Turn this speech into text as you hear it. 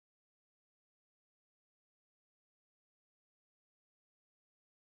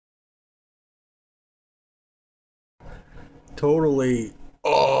totally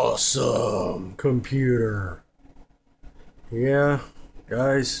awesome computer. Yeah,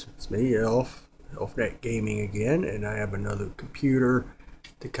 guys, it's me, Elfnet Gaming again, and I have another computer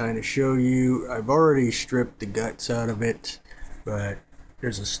to kind of show you. I've already stripped the guts out of it, but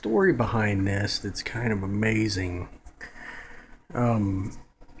there's a story behind this that's kind of amazing. I don't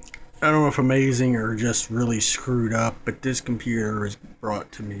know if amazing or just really screwed up, but this computer was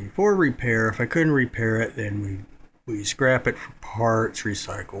brought to me for repair. If I couldn't repair it, then we scrap it for parts,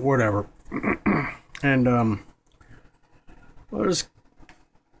 recycle, whatever. And well,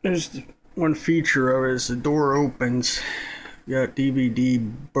 there's one feature of it is the door opens. You got DVD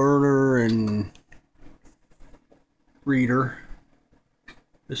burner and reader.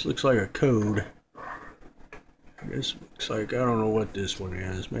 This looks like a code. This looks like, I don't know what this one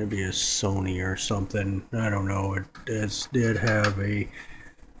is. Maybe a Sony or something. I don't know. It did have a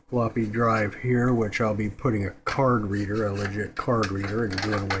floppy drive here, which I'll be putting a card reader, a legit card reader, and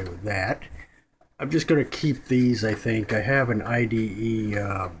doing away with that. I'm just going to keep these, I think. I have an IDE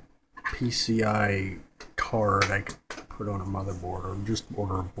PCI card I could put on a motherboard, or just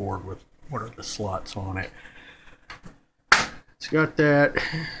order a board with one of the slots on it. It's got that.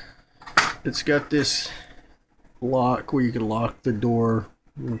 It's got this lock where you can lock the door,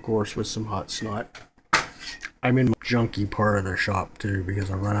 and of course with some hot snot. I'm in the junky part of the shop too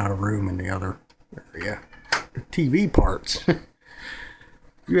because I run out of room in the other area. The TV parts.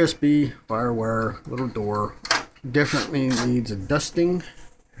 USB, firewire, little door. Definitely needs a dusting.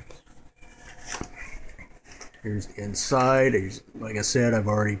 Here's the inside. Like I said, I've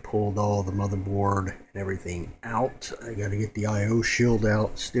already pulled all the motherboard and everything out. I gotta get the IO shield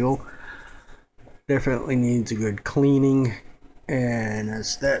out still. Definitely needs a good cleaning. And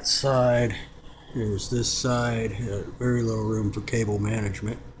that's that side. Here's this side. Very little room for cable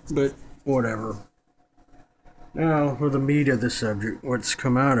management, but whatever. Now for the meat of the subject, what's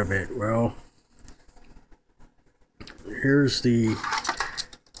come out of it? Well, here's the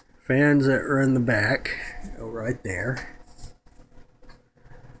fans that are in the back, right there.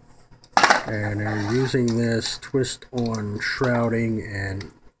 And they're using this twist-on shrouding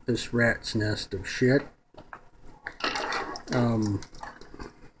and this rat's nest of shit.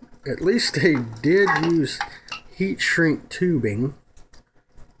 At least they did use heat shrink tubing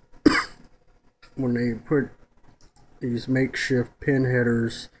when they put these makeshift pin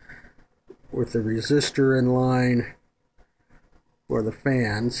headers with the resistor in line for the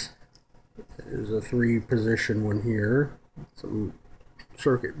fans. There's a 3-position one here, some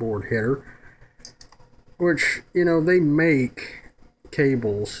circuit board header, which, you know, they make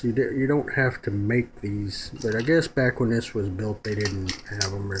cables. You don't have to make these, but I guess back when this was built they didn't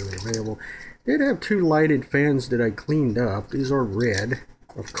have them really available. They did have 2 lighted fans that I cleaned up. These are red,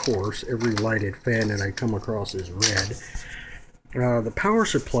 of course. Every lighted fan that I come across is red. The power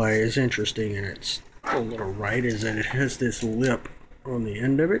supply is interesting, and it's a little right, is that it has this lip on the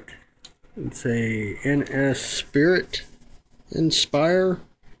end of it. It's a NS Spirit Inspire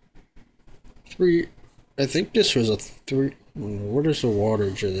 3. I think this was a 3. What is the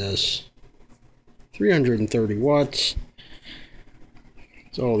wattage of this? 330 watts.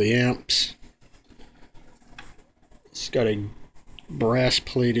 It's all the amps. It's got a brass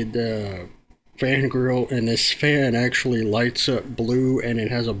plated fan grill, and this fan actually lights up blue, and it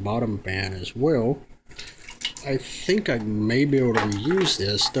has a bottom fan as well. I think I may be able to reuse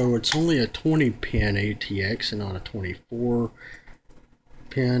this, though it's only a 20-pin ATX and not a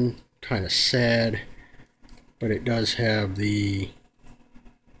 24-pin. Kind of sad. But it does have that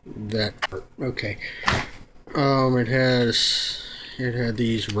part. Okay. It had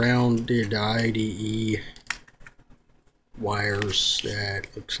these rounded IDE wires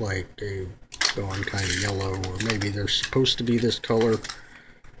that looks like they've gone kind of yellow, or maybe they're supposed to be this color.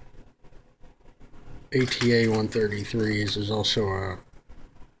 ATA 133s. There's also a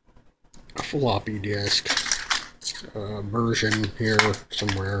floppy disk version here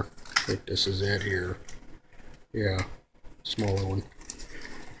somewhere. I think this is it here. Yeah, smaller one.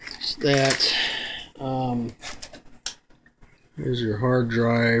 So that. Here's your hard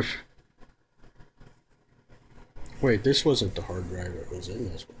drive. Wait, this wasn't the hard drive that was in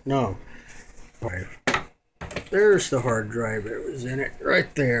this one. No. There's the hard drive that was in it,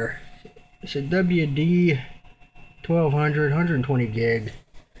 right there. It's a WD 1200, 120 gig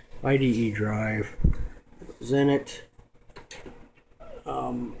IDE drive. It was in it.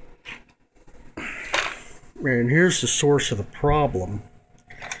 And here's the source of the problem.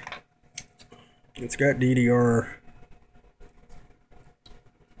 It's got DDR1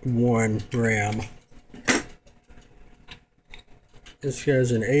 RAM. This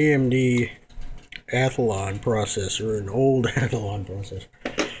has an AMD Athlon processor, an old Athlon processor.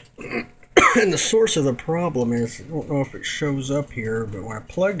 And the source of the problem is, I don't know if it shows up here, but when I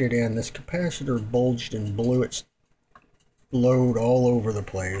plugged it in, this capacitor bulged and blew its load all over the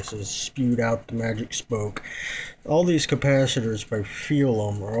place. It spewed out the magic spoke. All these capacitors, if I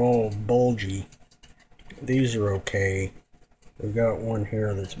feel them, are all bulgy. These are okay. We've got one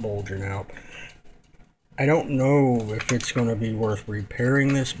here that's bulging out. I don't know if it's going to be worth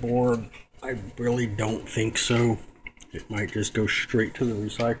repairing this board. I really don't think so. It might just go straight to the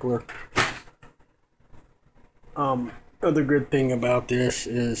recycler. Other good thing about this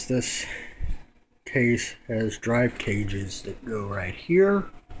is this case has drive cages that go right here.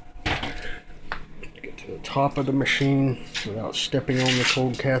 Get to the top of the machine without stepping on the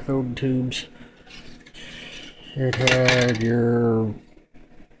cold cathode tubes. It had your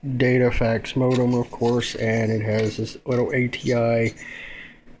data fax modem, of course, and it has this little ATI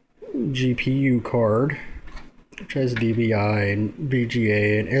GPU card, which has DVI and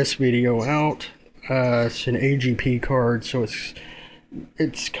VGA and S-video out. It's an AGP card, so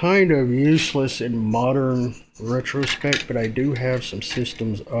it's kind of useless in modern retrospect, but I do have some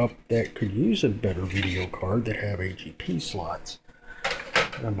systems up that could use a better video card that have AGP slots.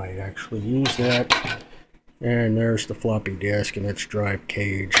 I might actually use that. And there's the floppy disk and its drive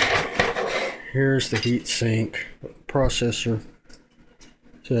cage. Here's the heat sink processor.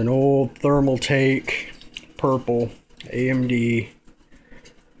 It's an old thermal take, purple, AMD,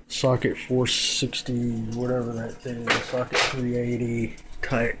 socket 460, whatever that thing is, socket 380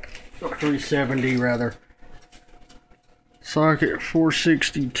 type, 370 rather. Socket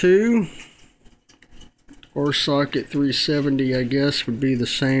 462 or socket 370, I guess, would be the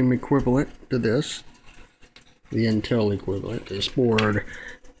same equivalent to this. The Intel equivalent. This board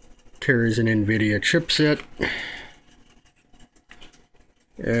carries an NVIDIA chipset,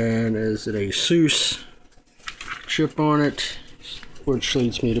 and is it a ASUS chip on it, which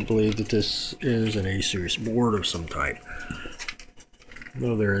leads me to believe that this is an ASUS board of some type,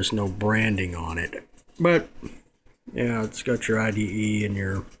 though there is no branding on it. But yeah, it's got your IDE and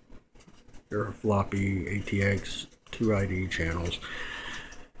your floppy ATX 2 ID channels,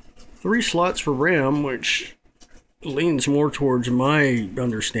 3 slots for RAM, which leans more towards my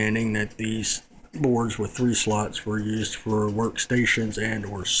understanding that these boards with 3 slots were used for workstations and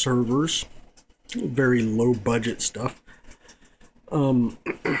or servers. Very low budget stuff. No,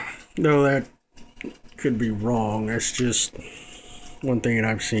 that could be wrong. That's just one thing that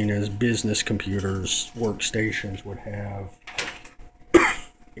I've seen is business computers, workstations would have,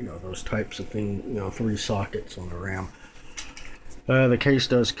 you know, those types of things, you know, 3 sockets on the RAM. The case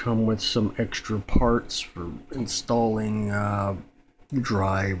does come with some extra parts for installing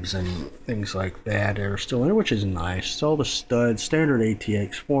drives and things like that. They're still in it, which is nice. It's all the studs, standard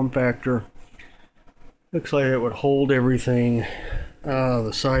ATX form factor. Looks like it would hold everything.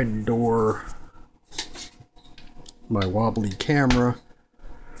 The side door, my wobbly camera.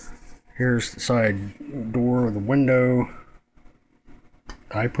 Here's the side door of the window.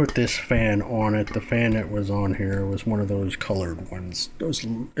 I put this fan on it. The fan that was on here was one of those colored ones. Those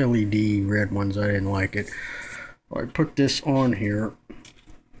LED red ones, I didn't like it. I put this on here,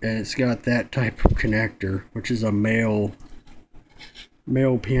 and it's got that type of connector, which is a male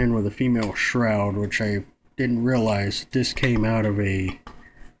pin with a female shroud, which I didn't realize this came out of a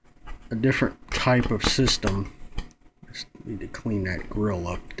different type of system. Just need to clean that grill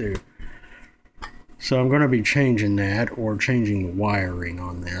up too. So I'm going to be changing that, or changing the wiring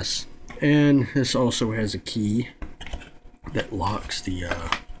on this. And this also has a key that locks the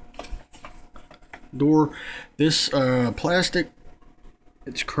door. This plastic,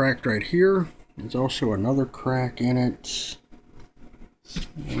 it's cracked right here. There's also another crack in it.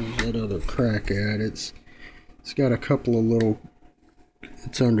 Where's that other crack at? It's got a couple of little,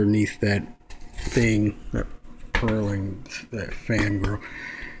 it's underneath that thing, that purling, that fan grill.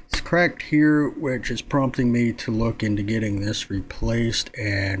 It's cracked here, which is prompting me to look into getting this replaced,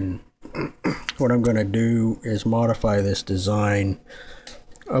 and what I'm going to do is modify this design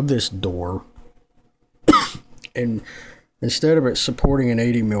of this door, and instead of it supporting an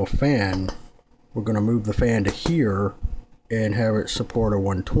 80mm fan, we're going to move the fan to here and have it support a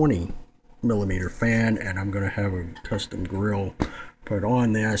 120mm fan, and I'm going to have a custom grill put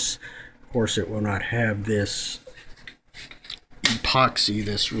on this. Of course, it will not have this epoxy,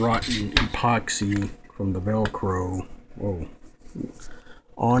 this rotten epoxy from the Velcro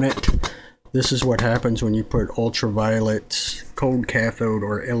on it. This is what happens when you put ultraviolet, cold cathode,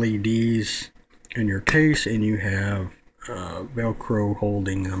 or LEDs in your case, and you have Velcro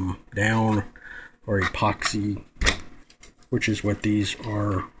holding them down, or epoxy, which is what these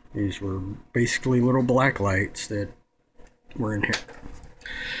are These were basically little black lights that were in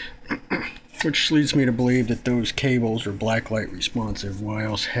here. Which leads me to believe that those cables are blacklight responsive. Why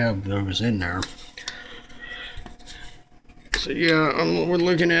else have those in there? So yeah, we're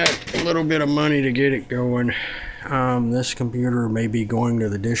looking at a little bit of money to get it going. This computer may be going to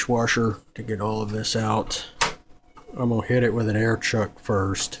the dishwasher to get all of this out. I'm gonna hit it with an air chuck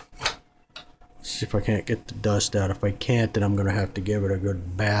first. See if I can't get the dust out. If I can't, then I'm gonna have to give it a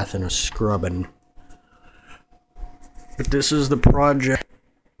good bath and a scrubbing. But this is the project.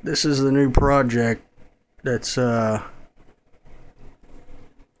 This is the new project that's that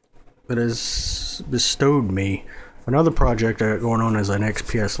has bestowed me. Another project I got going on is an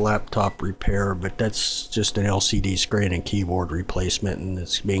XPS laptop repair, but that's just an LCD screen and keyboard replacement, and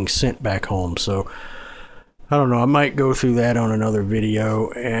it's being sent back home. So I don't know, I might go through that on another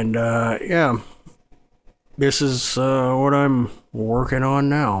video. And yeah, this is what I'm working on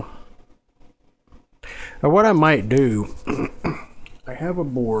now. What I might do, I have a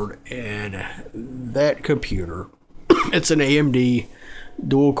board, and that computer, it's an AMD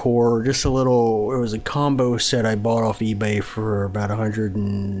dual core, just a little, it was a combo set I bought off eBay for about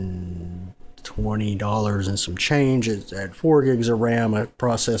 $120 and some change. It had 4 gigs of RAM, a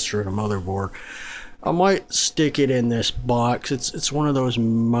processor, and a motherboard. I might stick it in this box. It's one of those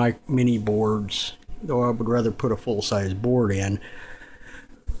mini boards, though I would rather put a full-size board in.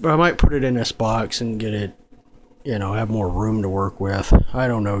 But I might put it in this box and get it, you know, have more room to work with. I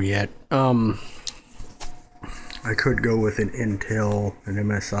don't know yet. I could go with an Intel, an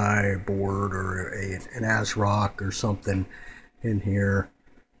MSI board, or an ASRock or something in here.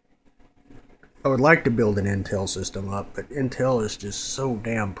 I would like to build an Intel system up, but Intel is just so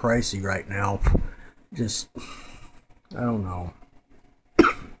damn pricey right now. Just, I don't know.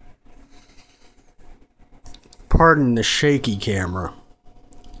 Pardon the shaky camera.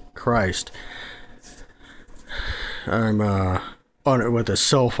 Christ. I'm on it with a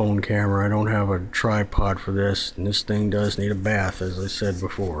cell phone camera. I don't have a tripod for this, and this thing does need a bath, as I said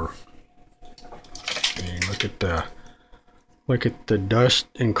before. And look at the dust,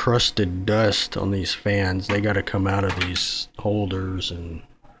 encrusted dust on these fans. They got to come out of these holders and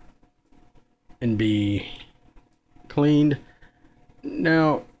be cleaned.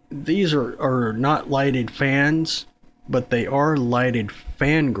 Now, these are not lighted fans, but they are lighted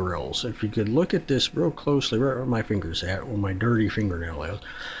fan grills. If you could look at this real closely, right where my finger's at, where my dirty fingernail is,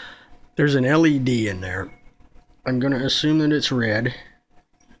 there's an LED in there. I'm going to assume that it's red.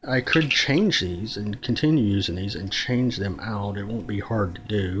 I could change these and continue using these and change them out. It won't be hard to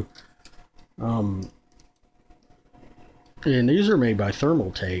do. And these are made by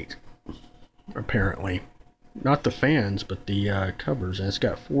Thermaltake, apparently. Not the fans, but the covers. And it's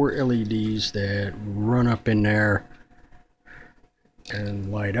got 4 LEDs that run up in there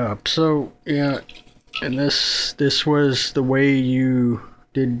and light up. So yeah, and this was the way you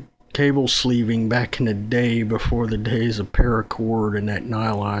did cable sleeving back in the day, before the days of paracord and that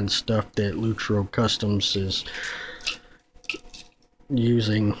nylon stuff that Lutro Customs is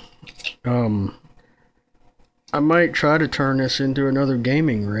using. I might try to turn this into another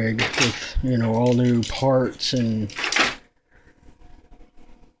gaming rig with, you know, all new parts and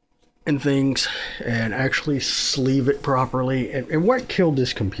things, and actually sleeve it properly. And what killed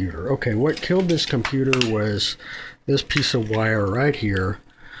this computer? Okay, what killed this computer was this piece of wire right here.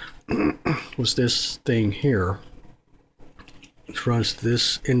 Was this thing here, which runs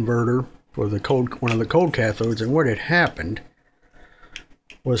this inverter for the one of the cold cathodes. And what had happened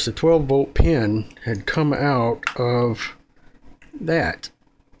was the 12-volt pin had come out of that,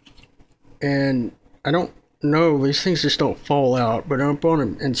 and I don't know, these things just don't fall out, but I'm on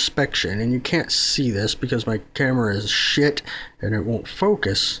an inspection, and you can't see this because my camera is shit and it won't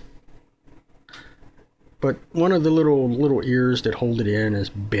focus, but one of the little ears that hold it in is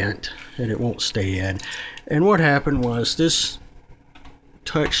bent and it won't stay in. And what happened was this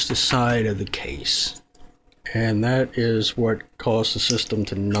touched the side of the case, and that is what caused the system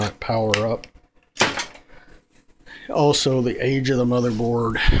to not power up. Also, the age of the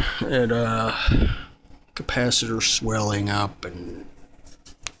motherboard, and capacitor swelling up, and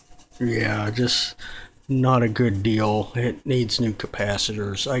yeah, just not a good deal. It needs new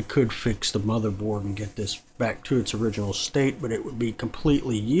capacitors. I could fix the motherboard and get this back to its original state, but it would be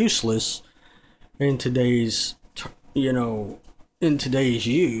completely useless in today's, you know, in today's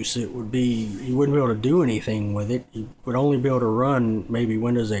use. It would be, you wouldn't be able to do anything with it. You would only be able to run maybe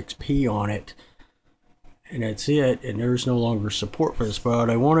Windows XP on it, and that's it. And there's no longer support for this. But what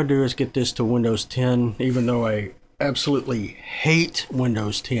I want to do is get this to Windows 10, even though I absolutely hate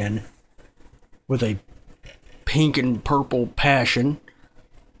Windows 10 with a pink and purple passion.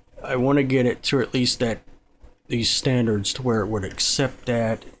 I want to get it to at least these standards to where it would accept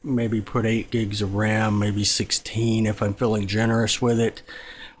that. Maybe put 8 gigs of RAM, maybe 16 if I'm feeling generous with it,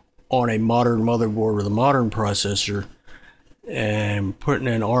 on a modern motherboard with a modern processor, and putting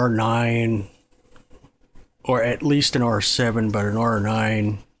an R9 or at least an R7, but an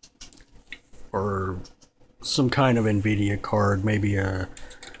R9 or some kind of NVIDIA card, maybe a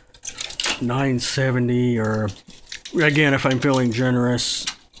 970, or again, if I'm feeling generous,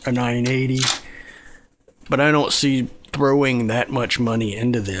 a 980. But I don't see throwing that much money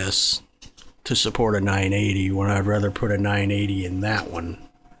into this to support a 980 when I'd rather put a 980 in that one.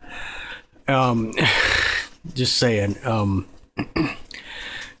 Just saying.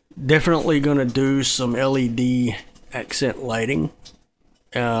 Definitely gonna do some LED accent lighting.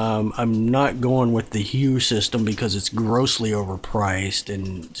 I'm not going with the Hue system because it's grossly overpriced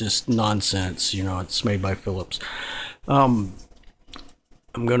and just nonsense. You know, it's made by Philips. I'm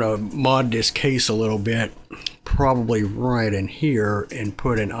gonna mod this case a little bit, probably right in here, and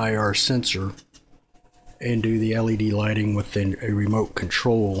put an IR sensor and do the LED lighting within a remote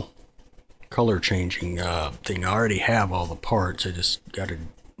control color changing thing. I already have all the parts, I just gotta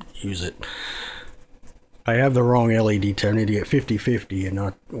use it. I have the wrong LED tip. I need to get 50/50 and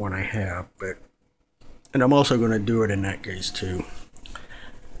not one I have, and I'm also going to do it in that case too.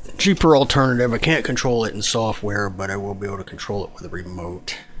 Cheaper alternative. I can't control it in software, but I will be able to control it with a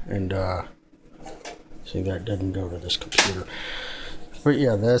remote. And see, that doesn't go to this computer. But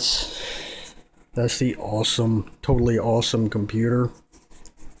yeah, that's the awesome, totally awesome computer.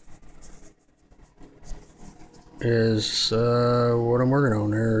 Is what I'm working on.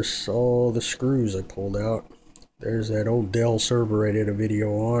 There's all the screws I pulled out. There's that old Dell server I did a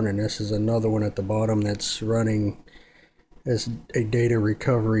video on, and this is another one at the bottom that's running as a data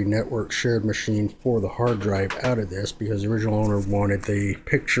recovery network shared machine for the hard drive out of this, because the original owner wanted the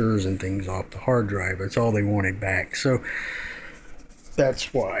pictures and things off the hard drive. That's all they wanted back, so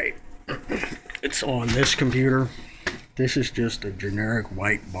that's why it's on this computer. This is just a generic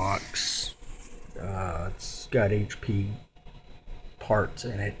white box. It's got HP parts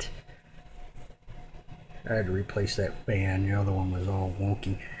in it. I had to replace that fan. The other one was all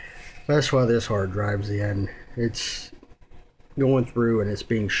wonky. That's why this hard drive's in. It's going through and it's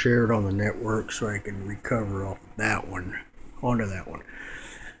being shared on the network, so I can recover off that one onto that one.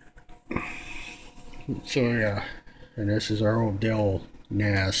 So yeah, and this is our old Dell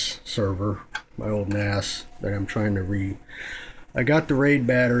NAS server, my old NAS that I'm trying to I got the RAID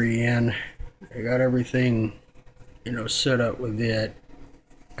battery in. I got everything, set up with it.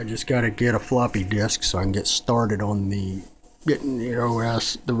 I just got to get a floppy disk so I can get started on getting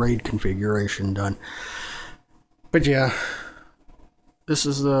the RAID configuration done. But yeah, this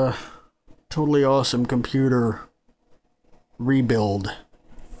is the totally awesome computer rebuild.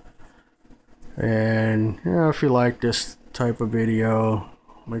 And if you like this type of video,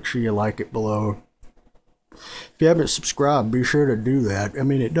 make sure you like it below. If you haven't subscribed, be sure to do that. I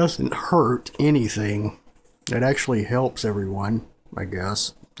mean, it doesn't hurt anything. It actually helps everyone, I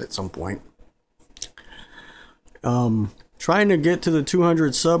guess, at some point. Trying to get to the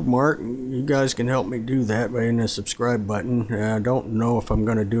 200 sub mark. You guys can help me do that by hitting the subscribe button. I don't know if I'm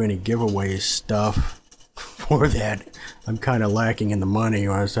going to do any giveaway stuff for that. I'm kind of lacking in the money.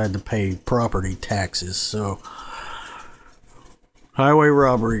 I just had to pay property taxes, so highway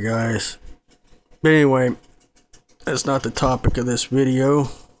robbery, guys. But anyway, that's not the topic of this video.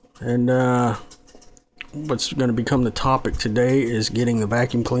 And what's going to become the topic today is getting the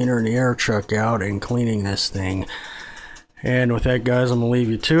vacuum cleaner and the air chuck out and cleaning this thing. And with that, guys, I'm going to leave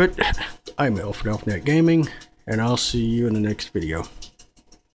you to it. I'm ElfNet Gaming, and I'll see you in the next video.